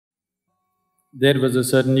There was a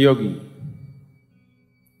certain yogi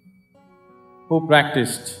who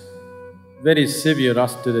practiced very severe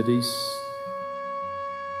austerities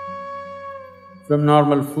from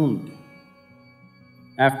normal food.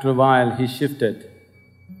 After a while, he shifted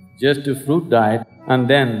just to fruit diet and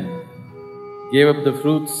then gave up the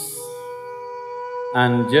fruits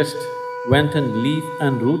and just went on leaf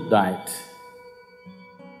and root diet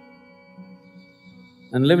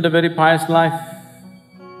and lived a very pious life.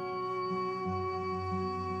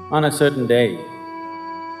 On a certain day,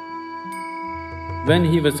 when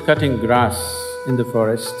he was cutting grass in the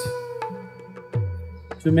forest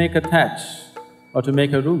to make a thatch or to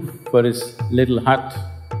make a roof for his little hut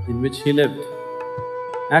in which he lived,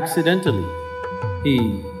 accidentally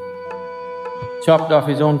he chopped off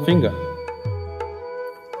his own finger.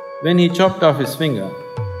 When he chopped off his finger,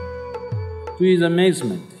 to his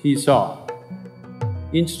amazement, he saw,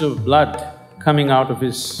 instead of blood coming out of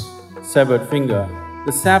his severed finger,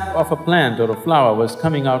 the sap of a plant or a flower was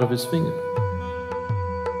coming out of his finger.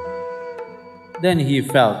 Then he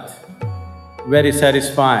felt very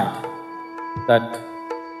satisfied that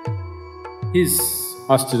his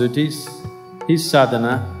austerities, his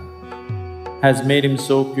sadhana has made him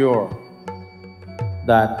so pure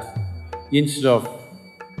that instead of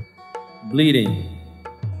bleeding,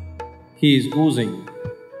 he is oozing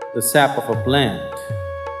the sap of a plant.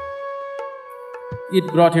 It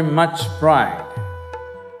brought him much pride,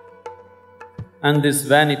 and this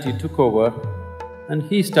vanity took over and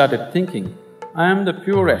he started thinking, I am the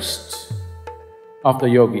purest of the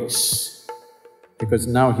yogis, because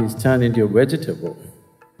now he's turned into a vegetable.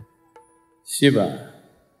 Shiva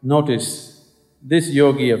noticed this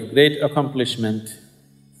yogi of great accomplishment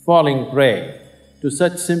falling prey to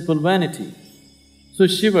such simple vanity. So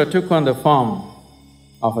Shiva took on the form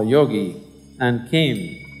of a yogi and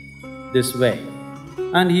came this way,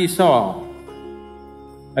 and he saw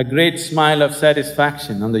a great smile of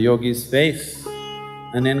satisfaction on the yogi's face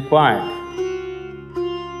and inquired,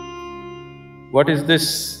 what is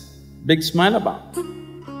this big smile about?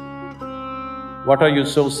 What are you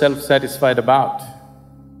so self-satisfied about?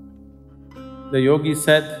 The yogi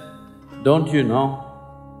said, don't you know,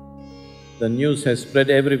 the news has spread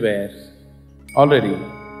everywhere already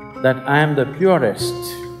that I am the purest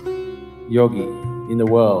yogi in the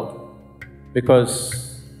world,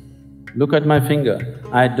 because look at my finger,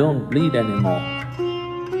 I don't bleed anymore.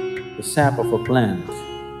 The sap of a plant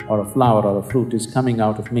or a flower or a fruit is coming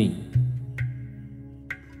out of me.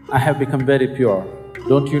 I have become very pure,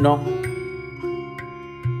 don't you know?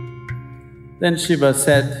 Then Shiva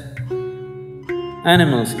said,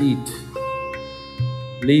 animals eat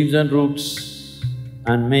leaves and roots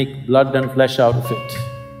and make blood and flesh out of it.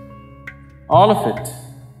 All of it,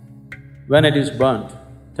 when it is burnt,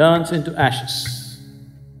 turns into ashes.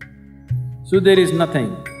 So there is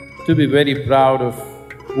nothing to be very proud of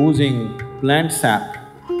oozing plant sap.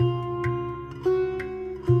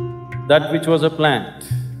 That which was a plant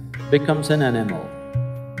becomes an animal.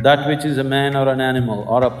 That which is a man or an animal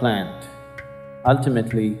or a plant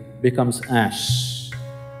ultimately becomes ash.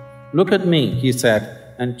 Look at me, he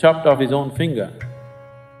said, and chopped off his own finger.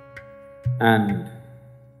 And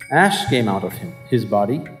ash came out of his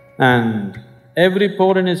body, and every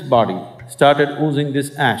pore in his body started oozing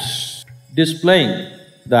this ash, displaying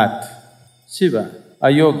that Shiva, a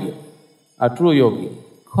yogi, a true yogi,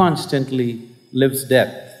 constantly lives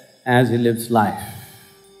death as he lives life.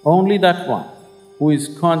 Only that one who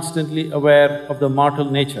is constantly aware of the mortal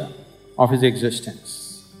nature of his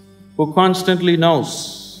existence, who constantly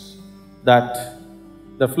knows that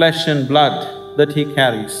the flesh and blood that he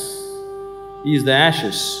carries is the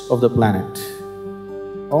ashes of the planet,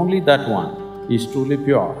 only that one is truly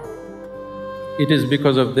pure. It is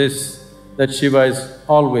because of this that Shiva is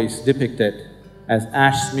always depicted as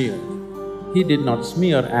ash smeared. He did not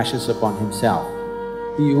smear ashes upon himself,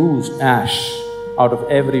 he oozed ash out of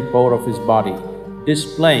every pore of his body,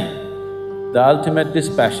 displaying the ultimate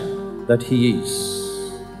dispassion that he is.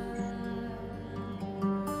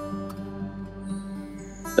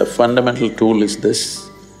 The fundamental tool is this,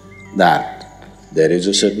 that there is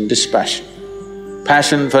a certain dispassion.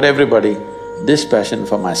 Passion for everybody, dispassion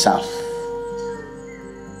for myself.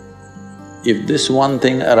 If this one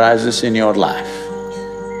thing arises in your life,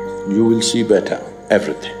 you will see better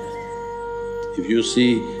everything. If you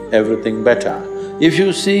see everything better, if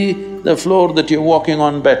you see the floor that you're walking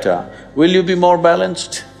on better, will you be more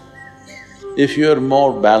balanced? If you're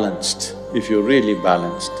more balanced, if you're really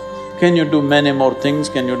balanced, can you do many more things?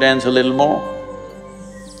 Can you dance a little more?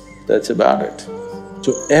 That's about it.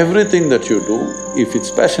 So everything that you do, if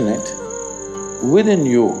it's passionate, within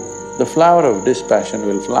you, the flower of dispassion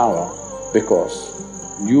will flower because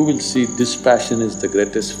you will see dispassion is the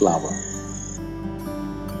greatest flower.